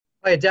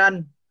Hi,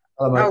 Dan.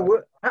 Hello, How mate.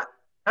 w- how,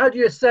 how do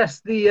you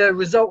assess the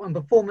result and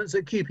performance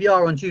at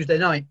QPR on Tuesday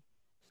night?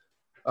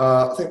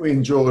 I think we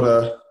enjoyed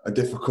a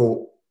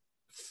difficult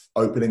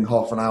opening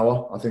half an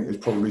hour. I think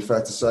it's probably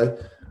fair to say.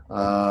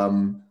 I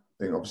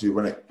think obviously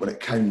when it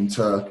came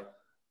to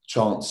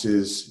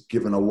chances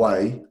given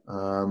away,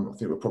 I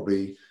think we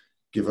probably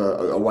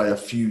away a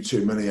few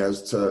too many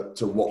as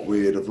to what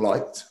we'd have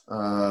liked.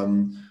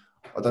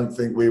 I don't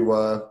think we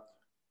were.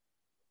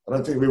 I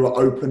don't think we were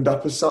opened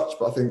up as such,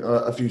 but I think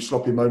a few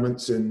sloppy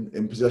moments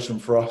in possession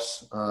for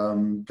us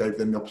gave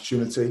them the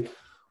opportunity.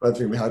 I don't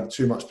think we had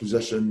too much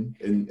possession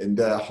in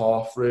their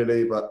half,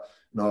 really, but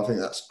I think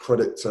that's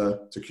credit to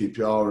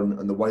QPR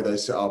and the way they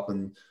set up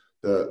and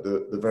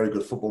the very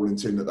good footballing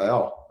team that they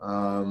are.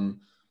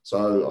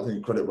 So I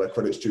think credit where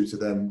credit's due to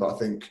them, but I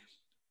think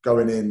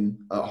going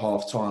in at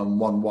half time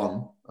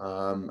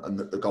 1-1 and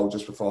the goal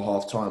just before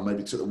half time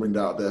maybe took the wind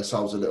out of their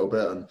sails a little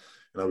bit. And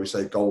we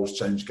say goals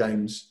change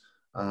games.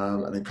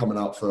 And then coming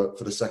out for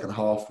the second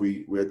half,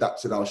 we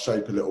adapted our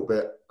shape a little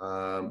bit.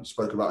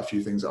 Spoke about a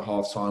few things at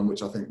half time,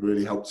 which I think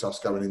really helped us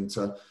going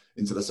into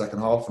the second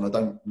half. And I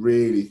don't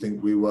really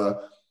think we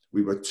were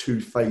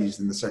too phased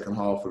in the second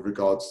half with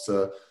regards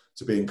to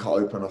being cut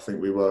open. I think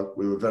we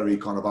were very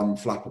kind of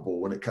unflappable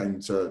when it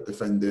came to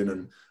defending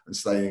and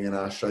staying in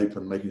our shape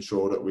and making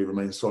sure that we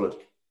remain solid.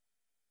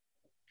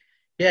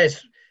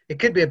 Yes, it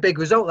could be a big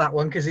result, that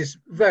one, because it's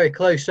very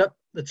close up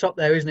the top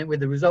there, isn't it, with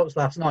the results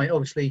last night?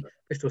 Obviously,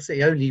 Bristol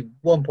City only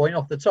 1 point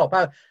off the top.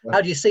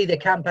 How do you see the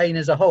campaign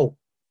as a whole?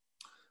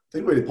 I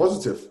think really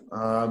positive.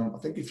 I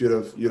think if you'd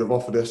have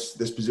offered us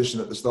this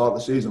position at the start of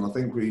the season, I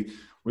think we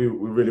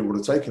really would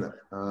have taken it.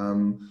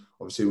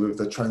 Obviously, with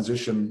the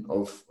transition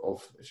of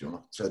if you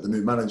want to say the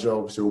new manager,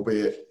 obviously,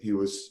 albeit he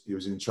was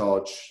in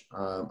charge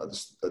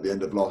at the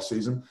end of last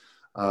season.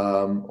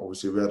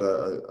 Obviously, we had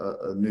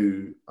a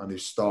new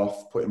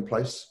staff put in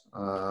place,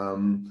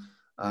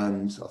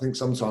 and I think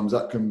sometimes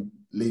that can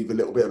leave a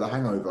little bit of a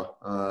hangover.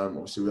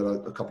 Obviously, we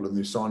had a couple of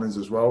new signings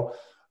as well.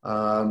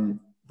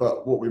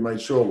 But what we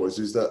made sure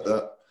is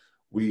that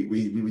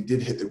we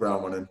did hit the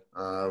ground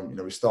running.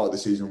 We started the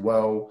season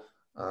well.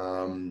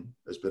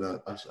 There's been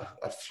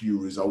a few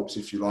results,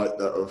 if you like,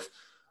 that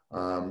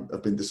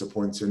have been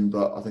disappointing.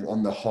 But I think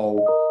on the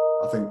whole,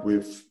 I think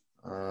we've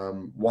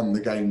won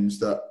the games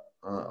that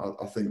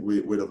I think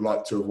we'd have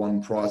liked to have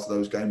won prior to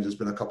those games. There's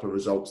been a couple of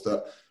results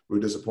that we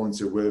were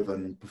disappointed with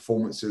and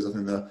performances. I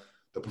think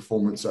the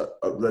performance at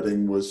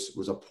Reading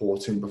was a poor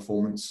team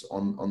performance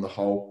on the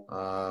whole.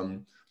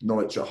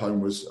 Norwich at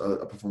home was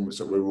a performance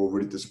that we were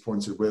already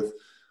disappointed with.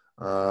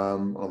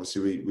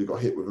 Obviously, we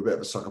got hit with a bit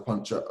of a sucker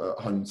punch at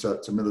home to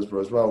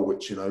Middlesbrough as well,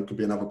 which could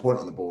be another point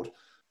on the board.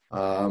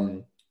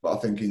 But I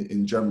think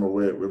in general,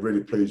 we're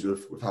really pleased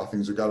with how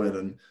things are going,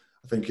 and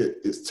I think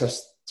it's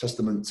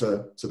testament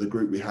to the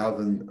group we have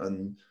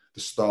and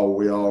the style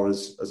we are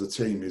as a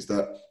team is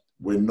that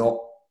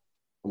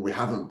we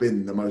haven't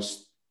been the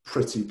most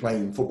pretty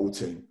playing football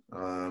team.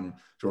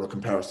 If you want to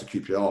compare us to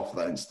QPR for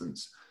that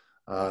instance.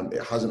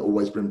 It hasn't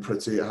always been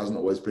pretty. It hasn't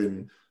always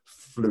been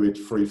fluid,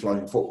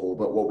 free-flowing football.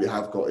 But what we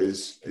have got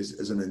is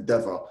an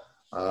endeavour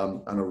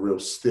and a real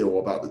steel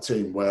about the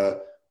team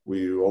where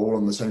we are all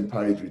on the same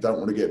page. We don't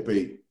want to get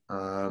beat.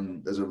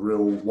 There's a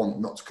real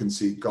want not to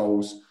concede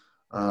goals.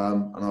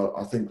 And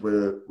I think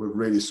we're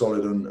really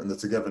solid and the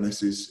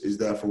togetherness is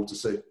there for all to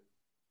see.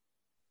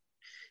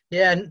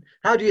 Yeah, and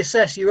how do you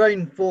assess your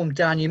own form,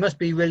 Dan? You must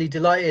be really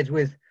delighted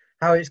with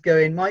how it's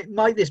going.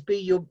 Might this be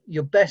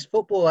your best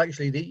football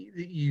actually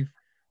that you've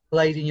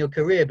played in your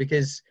career?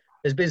 Because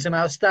there's been some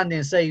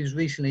outstanding saves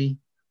recently.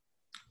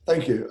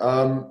 Thank you.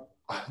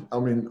 I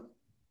mean,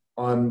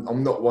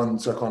 I'm not one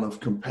to kind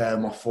of compare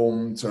my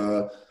form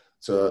to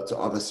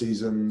other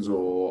seasons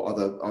or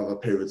other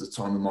periods of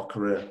time in my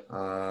career.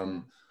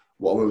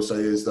 What I will say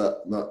is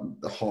that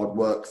the hard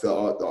work that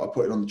I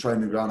put in on the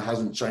training ground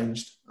hasn't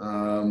changed.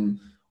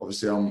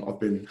 Obviously, I've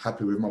been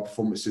happy with my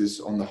performances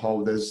on the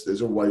whole.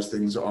 There's always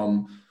things that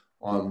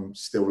I'm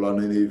still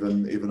learning,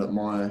 even at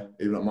my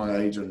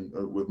age and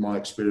with my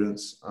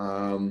experience.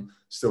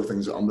 Still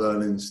things that I'm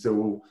learning.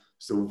 Still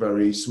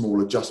very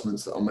small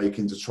adjustments that I'm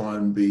making to try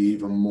and be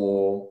even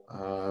more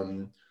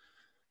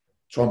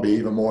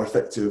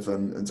effective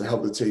and to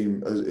help the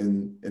team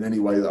in any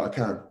way that I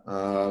can.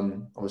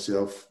 Obviously,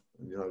 I've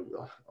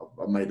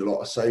made a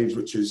lot of saves,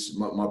 which is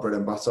my bread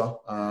and butter.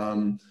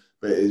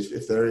 But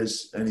if there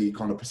is any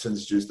kind of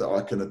percentages that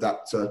I can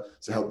adapt to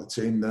help the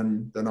team,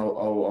 then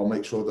I'll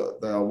make sure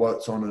that they are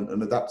worked on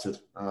and adapted.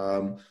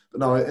 But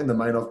no, in the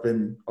main, I've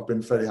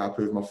been fairly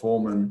happy with my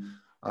form,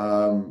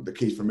 and the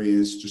key for me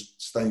is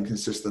just staying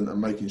consistent and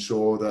making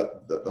sure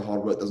that the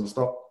hard work doesn't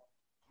stop.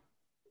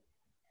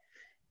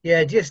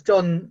 Yeah, just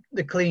on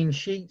the clean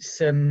sheets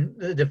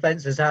the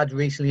defence has had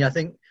recently. I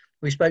think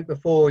we spoke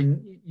before,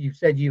 and you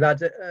said you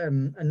had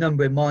a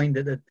number in mind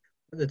that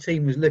the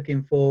team was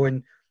looking for,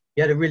 and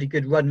you had a really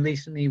good run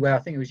recently where I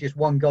think it was just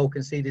one goal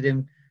conceded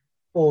in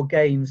 4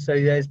 games. So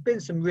there's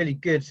been some really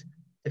good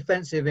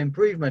defensive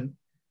improvement.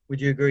 Would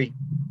you agree?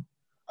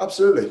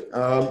 Absolutely.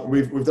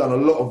 We've done a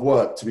lot of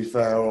work, to be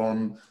fair,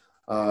 on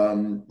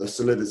the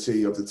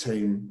solidity of the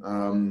team,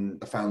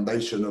 the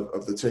foundation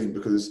of the team,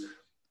 because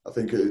I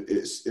think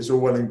it's all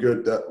well and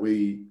good that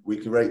we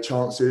create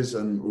chances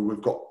and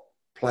we've got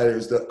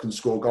players that can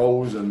score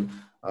goals and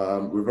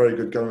we're very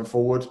good going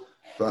forward.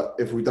 But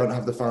if we don't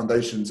have the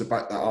foundation to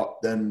back that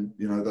up, then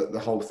the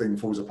whole thing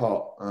falls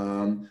apart.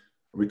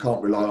 We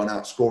can't rely on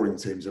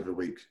outscoring teams every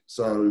week.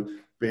 So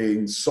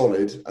being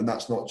solid, and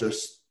that's not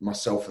just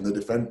myself and the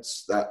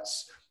defence,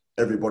 that's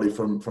everybody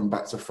from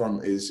back to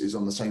front is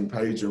on the same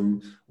page,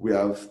 and we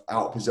have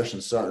out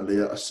possession, certainly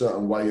a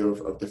certain way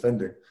of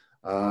defending.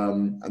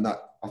 And that,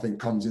 I think,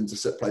 comes into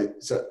set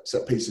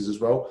pieces as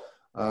well,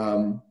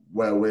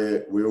 where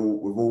we've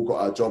all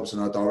got our jobs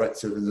and our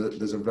directive, and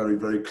there's a very,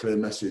 very clear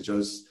message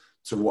as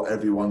to what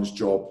everyone's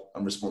job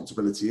and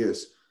responsibility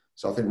is.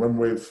 So I think when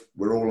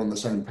we're all on the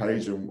same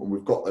page and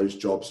we've got those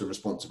jobs and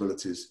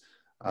responsibilities,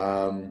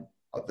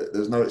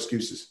 there's no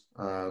excuses.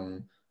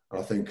 And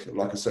I think,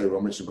 like I say, what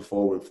I mentioned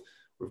before,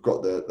 we've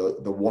got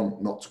the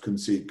want not to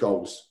concede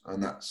goals,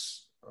 and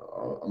that's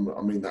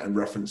I mean that in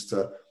reference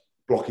to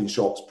blocking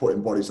shots,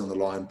 putting bodies on the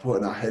line,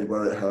 putting our head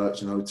where it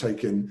hurts,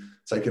 taking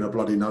a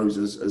bloody nose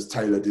as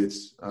Taylor did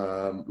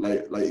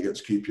late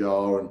against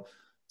QPR, and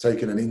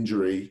taking an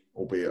injury,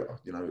 albeit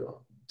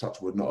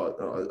touch wood, not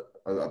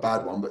a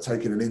bad one, but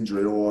taking an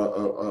injury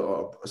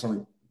or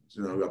something,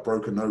 a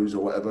broken nose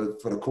or whatever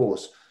for the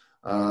cause,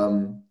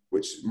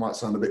 which might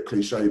sound a bit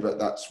cliche, but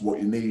that's what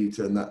you need,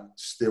 and that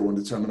steel and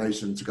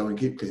determination to go and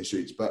keep clean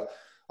sheets. But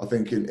I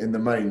think in the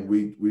main,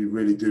 we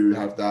really do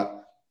have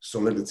that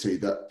solidity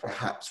that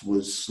perhaps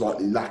was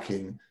slightly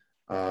lacking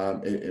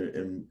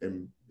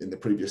in the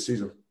previous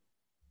season.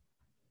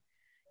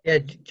 Yeah,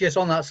 just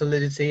on that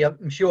solidity,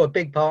 I'm sure a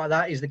big part of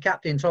that is the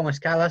captain, Thomas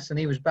Callas, and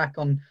he was back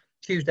on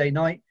Tuesday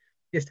night.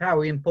 Just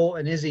how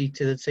important is he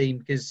to the team?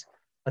 Because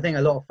I think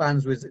a lot of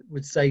fans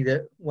would say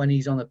that when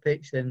he's on the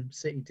pitch, then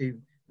City do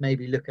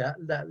maybe look at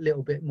that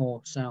little bit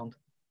more sound.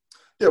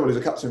 Yeah, well, he's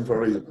a captain for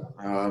a reason.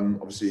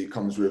 Obviously, he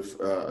comes with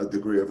a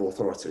degree of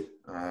authority.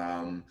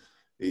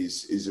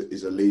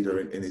 He's a leader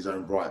in his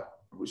own right,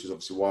 which is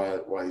obviously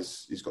why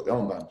he's got the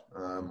armband.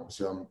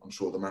 Obviously, I'm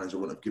sure the manager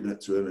wouldn't have given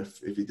it to him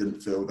if he didn't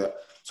feel that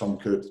Tom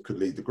could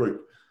lead the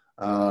group.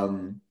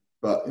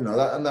 But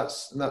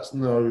that's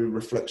no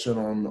reflection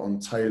on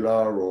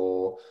Taylor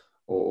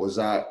or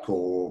Zach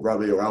or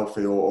Ravi or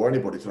Alfie or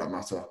anybody for that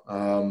matter.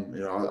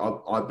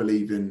 I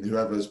believe in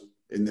whoever's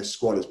in this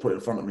squad is put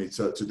in front of me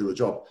to do a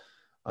job.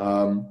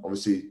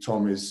 Obviously,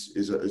 Tom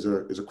is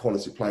a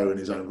quality player in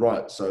his own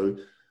right. So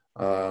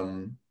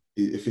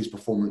if his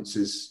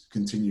performances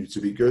continue to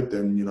be good,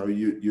 then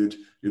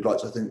you'd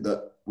like to think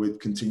that we'd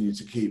continue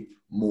to keep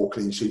more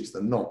clean sheets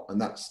than not, and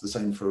that's the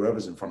same for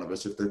whoever's in front of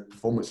us. If the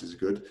performances are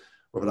good,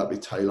 whether that be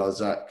Taylor,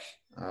 Zach,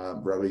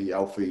 Rowie,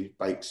 Alfie,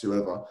 Bakes,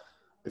 whoever,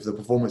 if the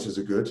performances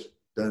are good,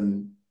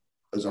 then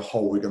as a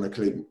whole we're going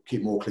to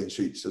keep more clean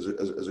sheets as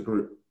a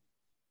group.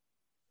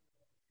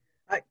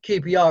 At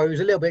QPR, it was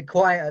a little bit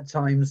quiet at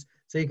times,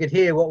 so you could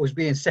hear what was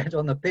being said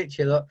on the pitch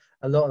a lot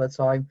of the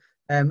time.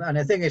 And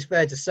I think it's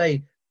fair to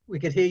say we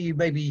could hear you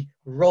maybe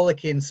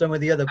rollicking some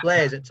of the other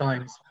players at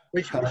times,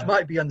 which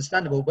might be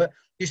understandable. But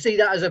you see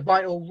that as a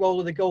vital role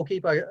of the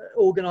goalkeeper,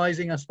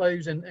 organising, I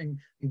suppose, and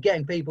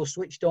getting people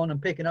switched on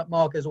and picking up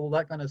markers, all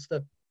that kind of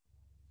stuff.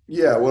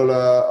 Yeah, well,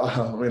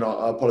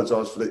 I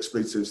apologise for the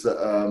expletives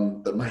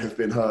that may have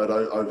been heard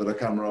over the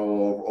camera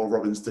or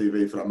Robin's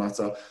TV for that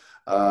matter.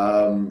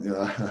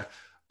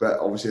 But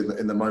obviously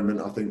in the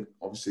moment, I think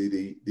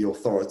obviously the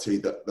authority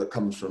that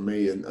comes from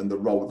me and the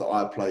role that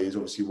I play is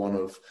obviously one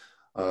of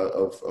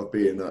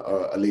being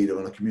a leader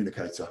and a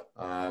communicator.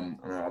 And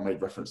I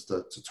made reference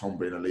to Tom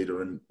being a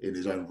leader in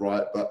his own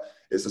right, but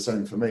it's the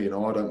same for me. I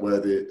don't wear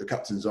the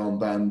captain's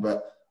armband,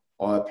 but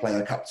I play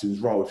a captain's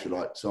role, if you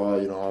like. So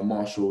I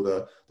marshal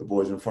the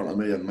boys in front of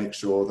me and make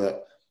sure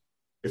that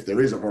if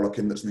there is a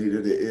rollicking that's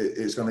needed,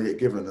 it's going to get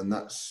given, and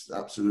that's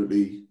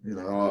absolutely,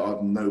 I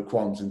have no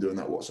qualms in doing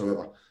that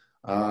whatsoever.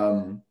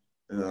 And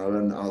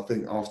I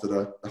think after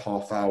the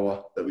half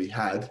hour that we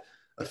had,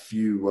 a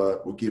few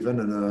were given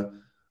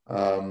and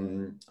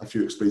a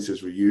few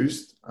expletives were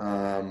used.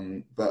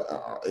 But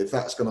if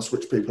that's going to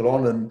switch people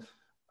on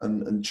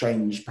and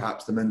change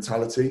perhaps the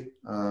mentality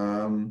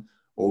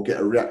or get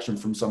a reaction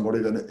from somebody,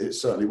 then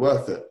it's certainly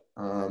worth it.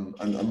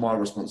 And my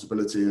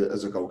responsibility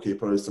as a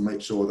goalkeeper is to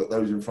make sure that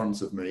those in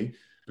front of me,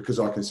 because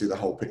I can see the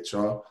whole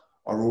picture,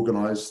 are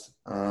organised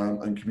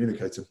and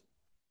communicating.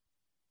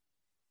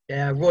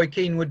 Yeah, Roy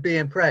Keane would be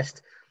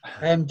impressed.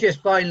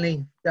 Just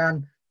finally,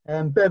 Dan,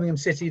 Birmingham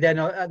City then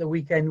at the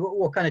weekend,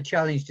 what kind of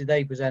challenge did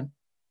they present?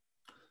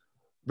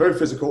 Very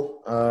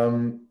physical.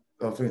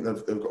 I think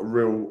they've got a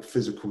real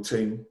physical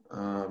team.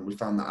 We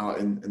found that out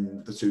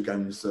in the two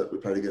games that we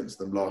played against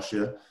them last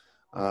year.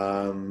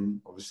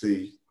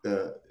 Obviously,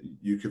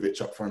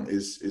 Jukovic up front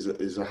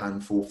is a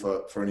handful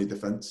for any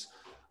defence.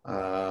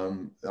 I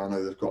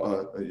know they've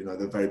got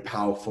they're very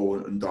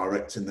powerful and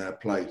direct in their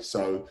play.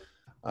 So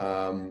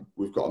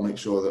we've got to make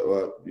sure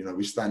that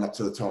we stand up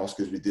to the task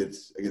as we did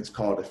against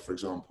Cardiff, for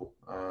example.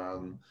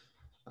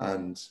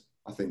 And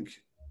I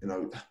think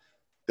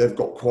they've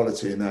got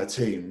quality in their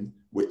team,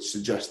 which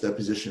suggests their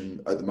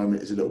position at the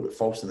moment is a little bit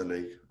false in the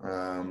league.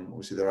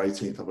 Obviously, they're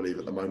 18th, I believe,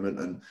 at the moment.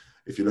 And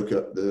if you look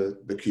at the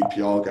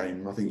QPR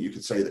game, I think you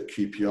could say that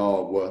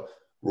QPR were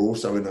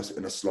also in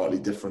a slightly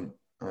different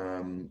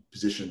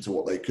position to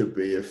what they could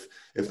be if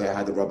they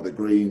had the rub of the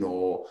green,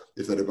 or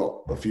if they'd have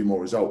got a few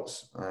more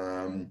results.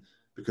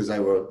 Because they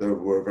were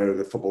a very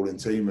good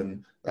footballing team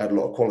and they had a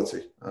lot of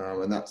quality.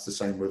 And that's the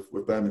same with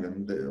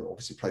Birmingham. They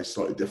obviously play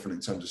slightly different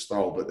in terms of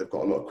style, but they've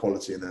got a lot of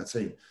quality in their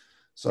team.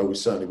 So we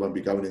certainly won't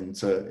be going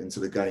into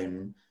the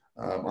game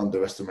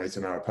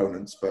underestimating our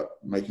opponents, but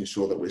making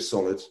sure that we're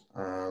solid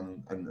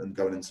and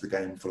going into the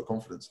game full of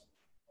confidence.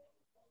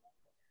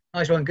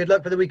 Nice one. Good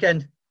luck for the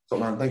weekend. Top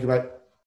man. Thank you, mate.